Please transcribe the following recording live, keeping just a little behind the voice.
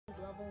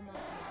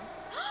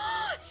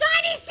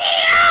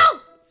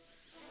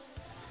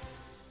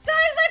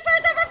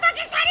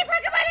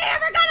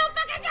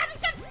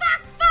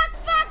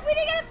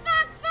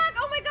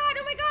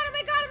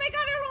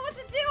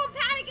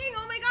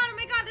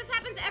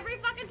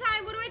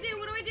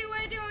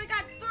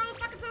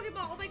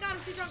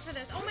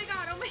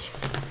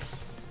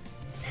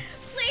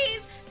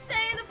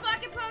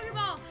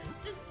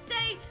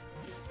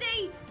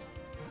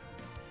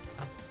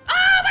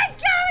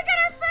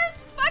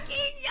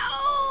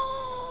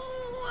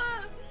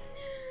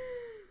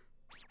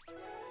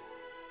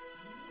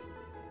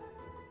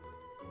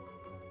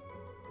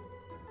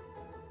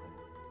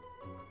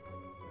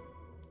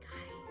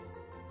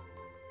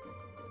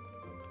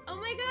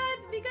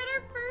We got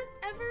our first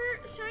ever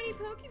shiny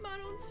Pokemon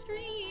on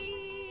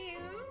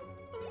stream.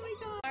 Oh my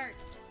god. Art.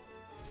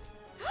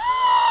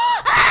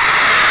 Ah!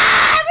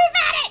 We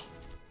found it!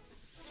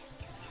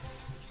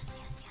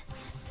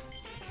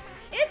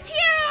 Yes. It's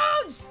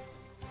huge!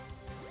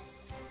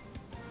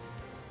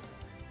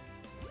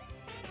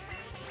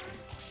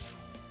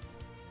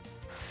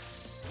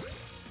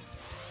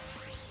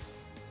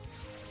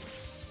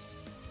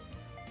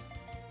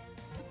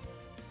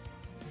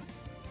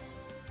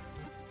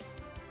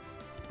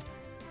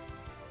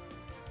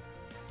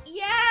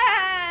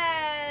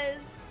 Yes!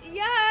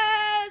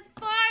 Yes!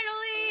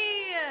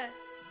 Finally! Yes!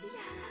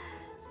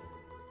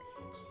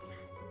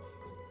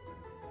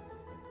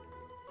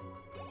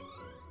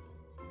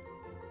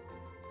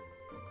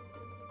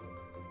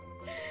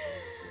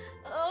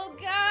 Oh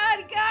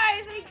god,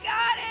 guys, we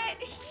got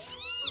it!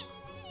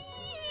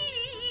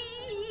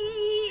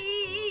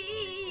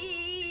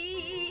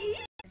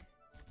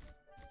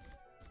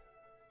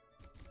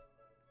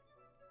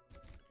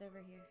 It's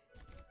over here.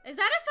 Is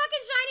that a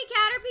fucking shiny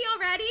Caterpie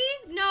already?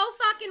 No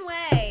fucking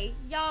way.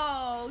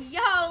 Yo,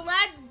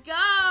 let's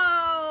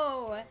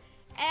go.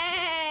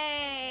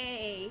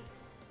 Hey.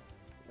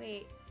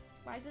 Wait,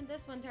 why isn't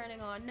this one turning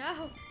on?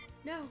 No.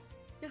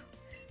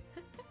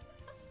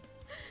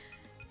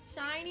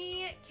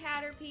 Shiny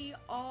Caterpie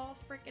all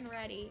freaking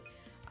ready.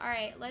 All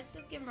right, let's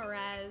just give him a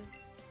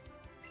res.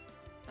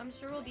 I'm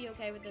sure we'll be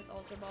okay with this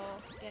Ultra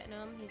Ball getting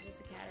him. He's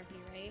just a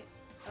Caterpie, right?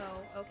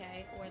 Oh,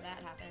 okay, or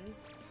that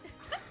happens.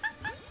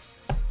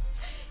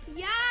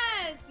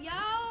 Yes! Yo!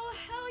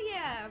 Hell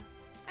yeah!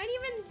 I didn't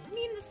even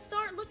mean to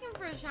start looking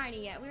for a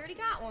shiny yet. We already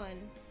got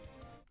one.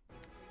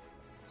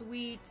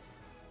 Sweet.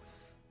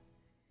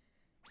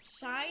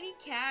 Shiny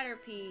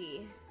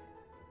Caterpie.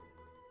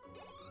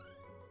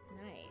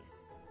 Nice.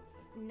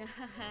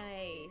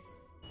 Nice.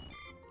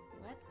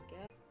 Let's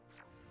go.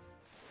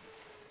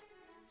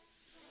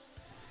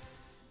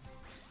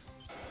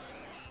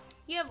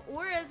 You have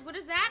auras? What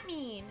does that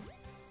mean?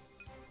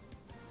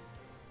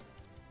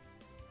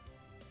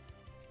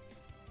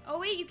 Oh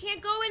wait, you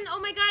can't go in. Oh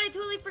my god, I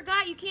totally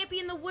forgot. You can't be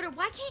in the water.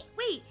 Why can't,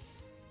 wait.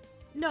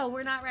 No,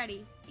 we're not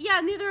ready. Yeah,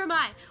 neither am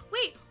I.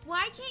 Wait,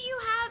 why can't you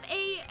have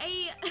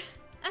a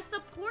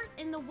support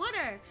in the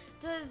water?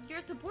 Does your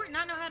support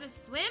not know how to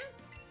swim?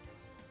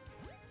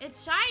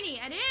 It's shiny,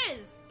 it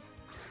is.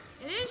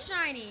 It is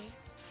shiny.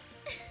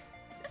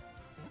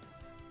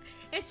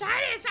 It's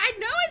shiny, I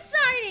know it's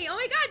shiny. Oh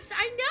my god,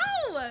 I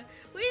know.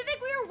 What do you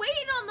think we were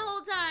waiting on the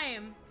whole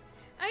time?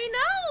 I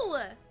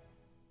know.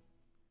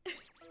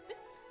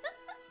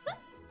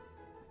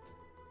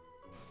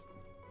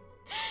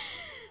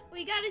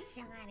 We got a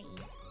shiny.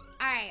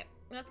 Alright,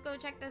 let's go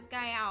check this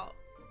guy out.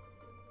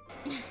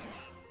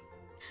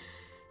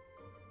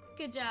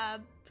 Good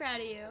job. Proud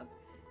of you.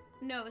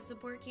 No,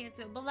 support can't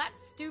swim. Well,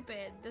 that's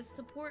stupid. The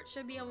support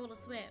should be able to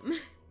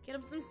swim. Get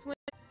him some swim.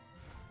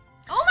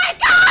 Oh my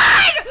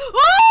god!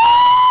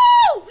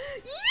 Oh!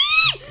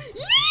 Yee!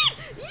 Yee!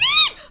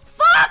 Yee!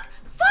 Fuck!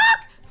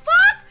 Fuck!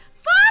 Fuck!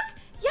 Fuck!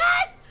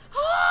 Yes!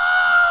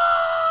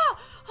 Oh!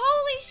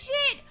 Holy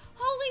shit!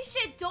 Holy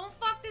shit! Don't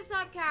fuck this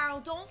up, Carol.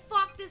 Don't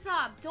fuck this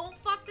up. Don't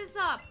fuck this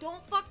up.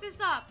 Don't fuck this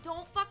up.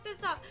 Don't fuck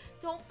this up.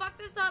 Don't fuck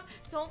this up.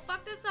 Don't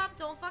fuck this up.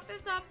 Don't fuck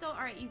this up. Don't.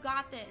 All right, you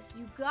got this.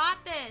 You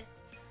got this.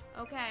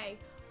 Okay.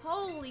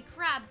 Holy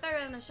crap, better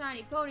than a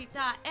shiny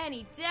Ponyta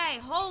any day.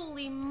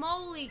 Holy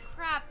moly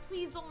crap.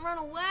 Please don't run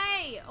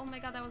away. Oh my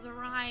god, that was a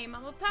rhyme.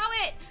 I'm a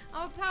poet.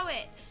 I'm a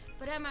poet.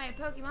 But am I a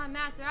Pokemon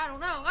master? I don't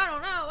know. I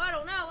don't know. I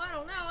don't know. I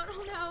don't know. I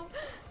don't know.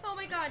 Oh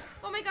my god.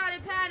 Oh my god,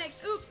 it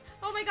panicked. Oops.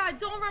 Oh my god,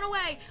 don't run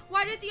away.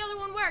 Why did the other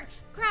one work?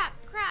 Crap,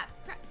 crap,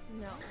 crap.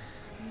 No.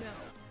 No.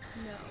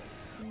 No.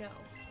 No.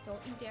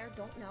 Don't you dare.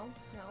 Don't. No.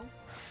 No.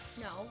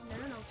 No. No,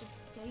 no, no. Just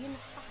stay in the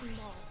fucking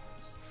ball.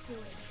 Just do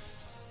it.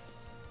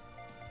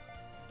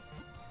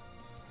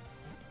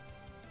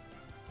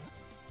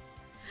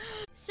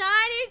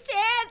 Shiny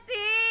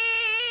Chansey!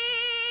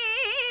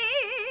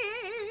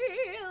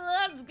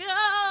 Let's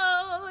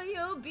go!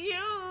 You're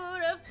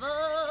beautiful!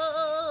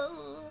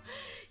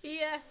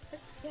 Yes,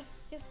 yes, yes,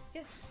 yes,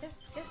 yes, yes,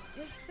 yes,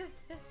 yes,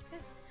 yes,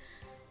 yes.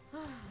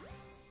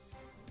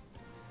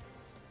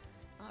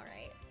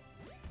 Alright.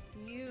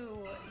 You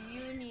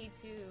need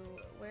to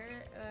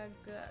wear a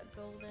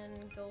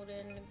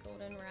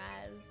golden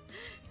raz.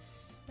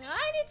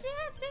 Shiny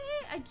Chansey!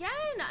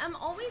 Again, I'm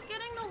always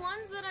getting the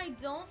ones that I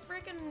don't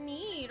freaking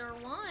need or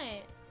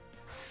want.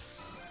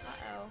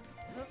 Uh-oh.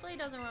 Hopefully it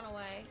doesn't run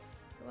away.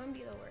 It wouldn't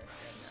be the worst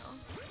thing, though.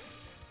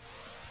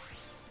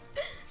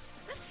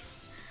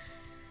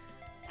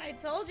 I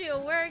told you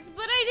it works,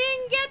 but I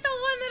didn't get the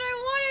one that I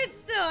wanted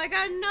still. I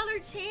got another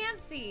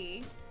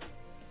Chansey.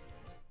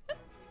 I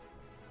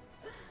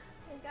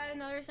got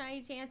another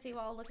shiny Chansey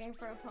while looking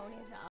for a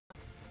Ponyta.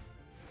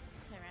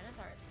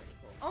 Tyranitar is pretty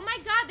cool. Oh my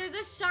god, there's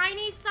a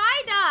shiny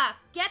Psyduck!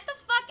 Get the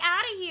fuck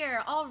out of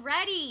here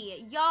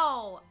already!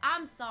 Yo,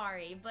 I'm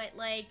sorry, but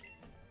like...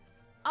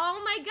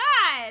 Oh my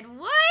god,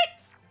 what?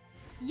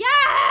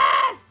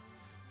 Yes!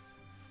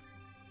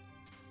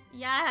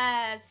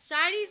 Yes,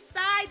 shiny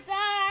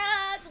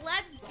Psyduck.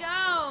 Let's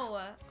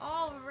go.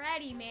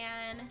 Already,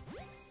 man.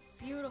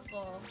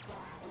 Beautiful.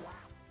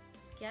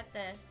 Let's get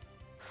this.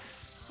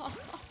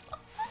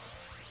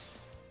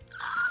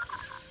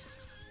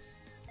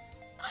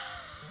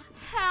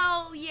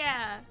 Hell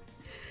yeah.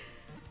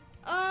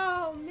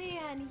 Oh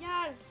man,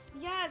 yes,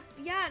 yes,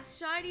 yes.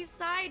 Shiny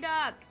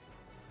Psyduck.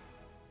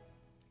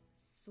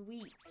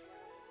 Sweet.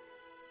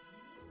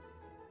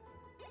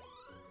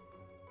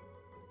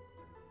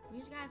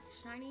 You guys,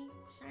 shiny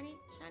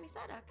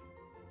Psyduck.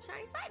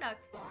 Shiny Psyduck.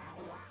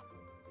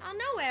 Out of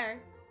nowhere.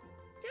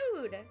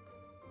 Dude.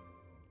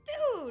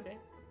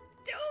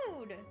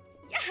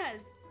 Yes.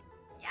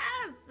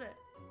 Yes.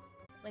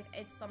 Like,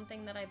 it's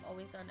something that I've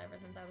always done ever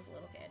since I was a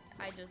little kid.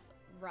 I just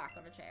rock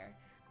on a chair.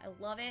 I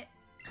love it.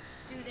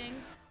 Soothing.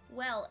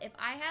 Well, if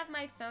I have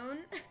my phone...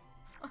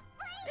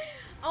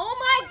 Oh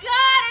my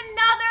god,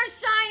 another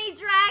shiny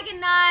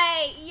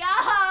Dragonite!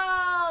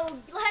 Yo!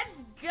 Let's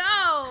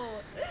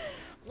go!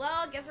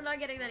 Well, guess we're not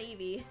getting that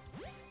Eevee.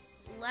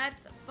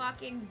 Let's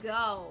fucking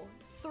go.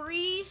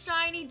 3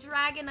 shiny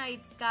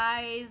Dragonites,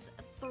 guys.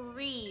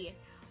 3.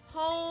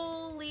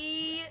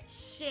 Holy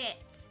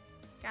shit.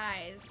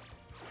 Guys.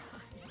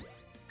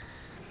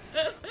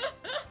 Yo,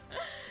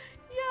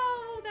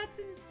 that's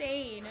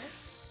insane.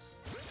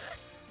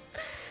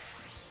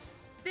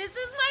 This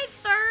is my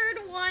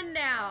 3rd one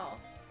now.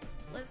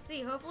 Let's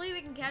see. Hopefully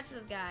we can catch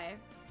this guy.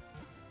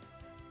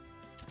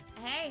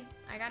 Hey,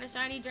 I got a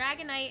shiny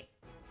Dragonite.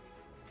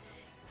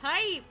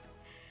 Hype.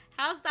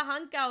 How's the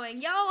hunt going?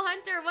 Yo,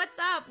 Hunter, what's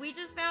up? We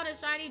just found a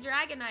shiny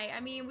Dragonite. I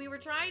mean, we were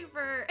trying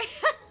for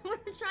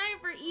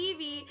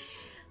Eevee.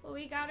 But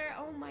we got her.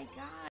 Oh my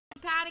god.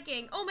 I'm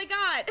panicking. Oh my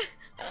god.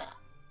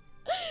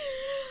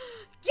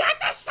 Get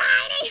the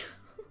shiny!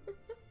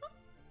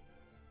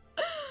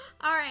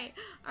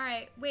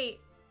 Alright, wait.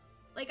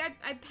 Like,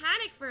 I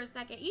panicked for a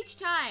second each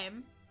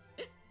time.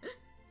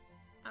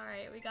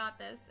 Alright, we got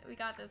this. We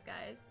got this,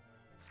 guys.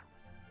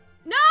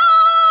 No!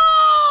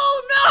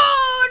 No!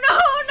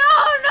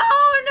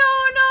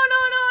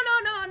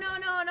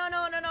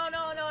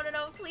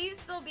 Please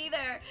still be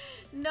there.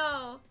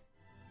 No.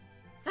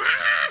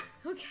 Ah!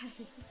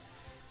 Okay.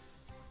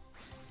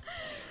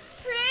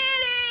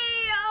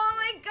 Pretty! Oh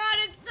my god,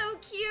 it's so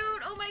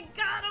cute! Oh my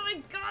god, oh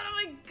my god, oh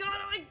my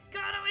god, oh my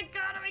god, oh my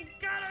god, oh my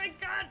god, oh my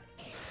god!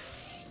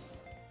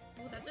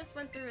 Oh, that just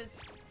went through his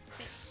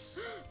face.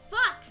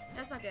 Fuck!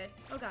 That's not good.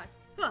 Oh god.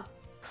 Huh.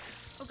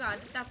 Oh god,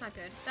 that's not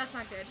good. That's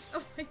not good.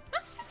 Oh my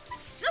god.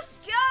 Just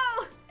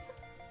go!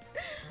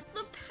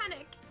 The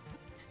panic.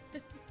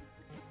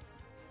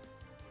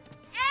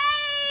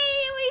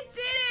 Hey! We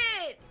did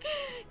it!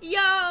 Yo!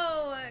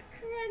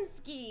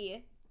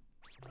 Krunsky.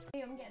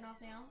 Hey, I'm getting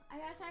off now. I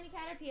got a shiny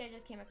Caterpie I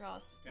just came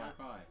across.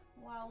 Caterpie.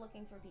 While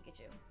looking for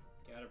Pikachu.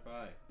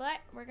 Caterpie.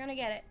 But we're gonna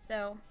get it,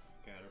 so.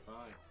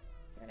 Caterpie.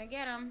 We're gonna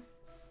get him.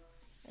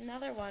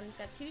 Another one.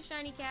 Got 2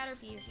 shiny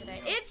Caterpies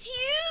today. It's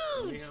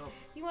huge!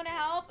 You wanna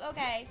help?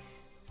 Okay.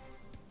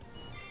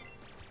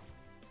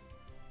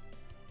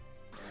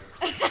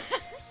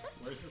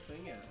 Where's the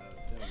thing at? I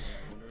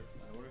wonder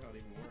how it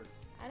even works.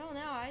 I don't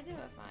know. I do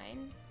it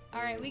fine.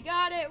 Alright, we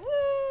got it. Woo!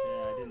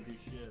 Yeah, I didn't do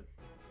shit.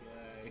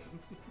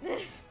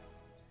 Yay.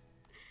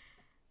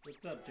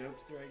 What's up,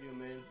 jokester? How you doing,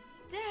 man?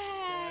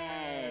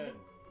 Dad!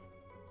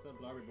 What's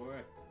up, Larry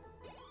boy?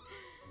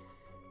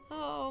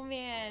 Oh,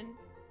 man.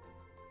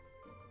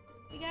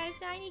 We got a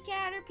shiny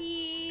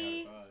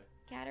Caterpie.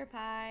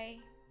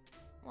 Caterpie.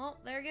 Well,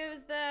 there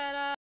goes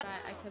that,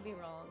 I could be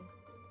wrong.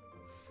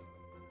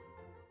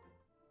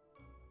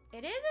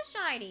 It is a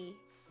shiny.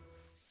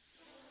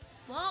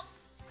 Well,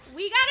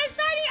 we got a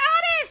shiny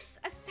Oddish!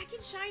 A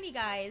second shiny,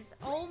 guys.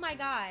 Oh my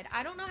god.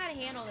 I don't know how to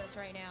handle this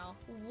right now.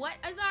 What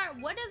is our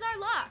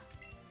luck?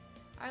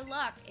 Our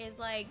luck is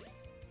like,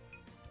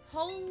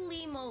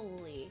 holy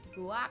moly.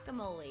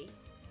 Guacamole.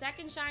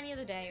 Second shiny of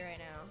the day right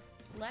now.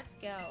 Let's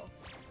go.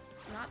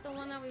 It's not the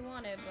one that we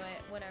wanted,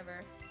 but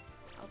whatever.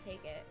 I'll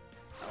take it.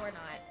 Or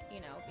not, you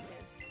know,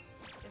 because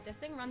if this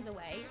thing runs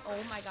away,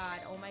 oh my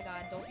god,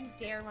 don't you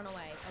dare run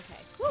away.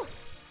 Okay, woo!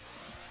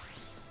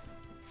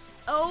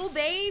 Oh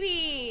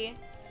baby!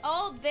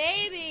 Oh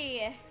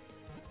baby!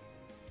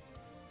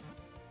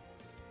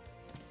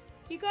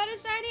 You got a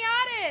shiny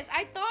Oddish!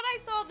 I thought I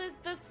saw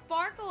the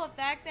sparkle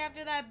effects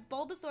after that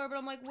Bulbasaur, but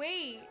I'm like,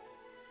 wait.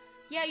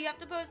 Yeah, you have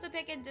to post a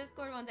pic in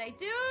Discord one day.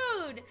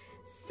 Dude!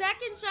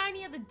 Second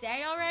shiny of the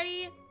day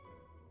already?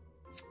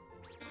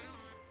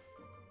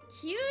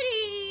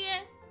 Cutie!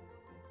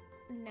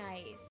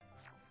 Nice.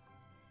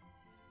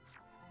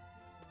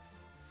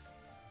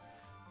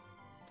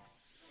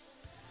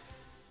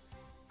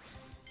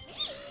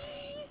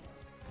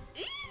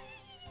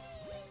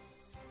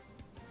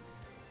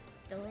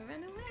 Don't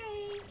run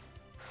away.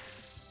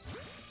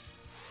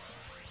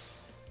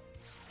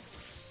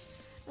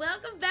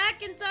 Welcome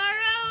back,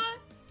 Kentaro!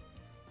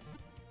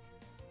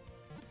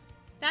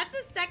 That's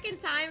the second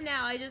time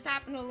now. I just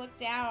happened to look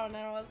down and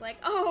I was like,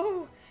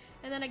 oh!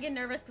 And then I get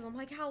nervous because I'm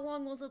like, how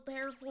long was it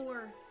there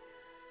for?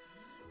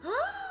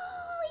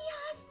 Oh,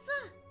 yes!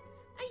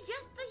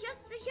 Yes!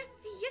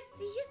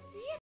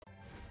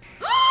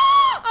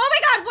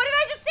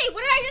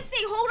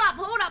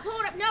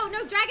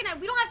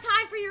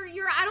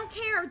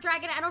 fire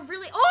dragon at a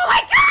really, oh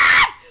my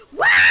god!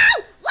 Wow!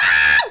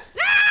 Wow!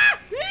 Ah!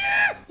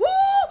 Ah! Woo!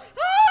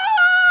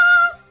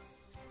 Ah!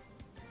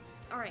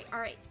 All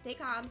right, stay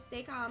calm,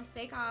 stay calm,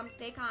 stay calm,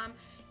 stay calm.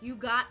 You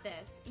got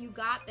this, you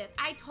got this.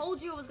 I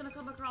told you I was gonna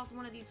come across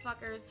one of these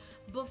fuckers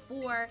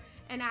before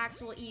an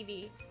actual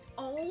Eevee.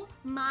 Oh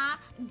my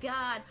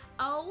god,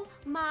 oh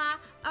my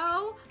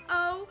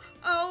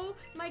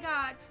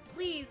god.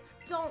 Please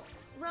don't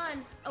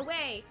run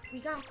away. We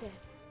got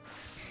this.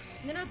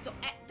 No, don't,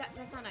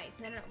 that's not nice.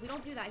 No, we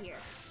don't do that here.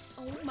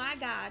 Oh my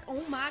god,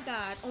 oh my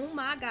god, oh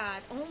my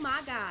god, oh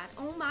my god,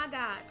 oh my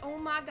god, oh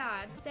my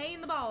god. Stay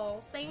in the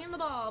ball, stay in the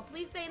ball.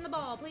 Please stay in the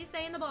ball, please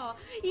stay in the ball.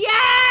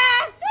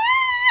 Yes!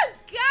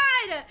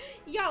 God!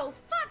 Yo,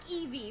 fuck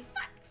Eevee,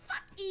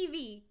 fuck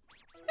Eevee.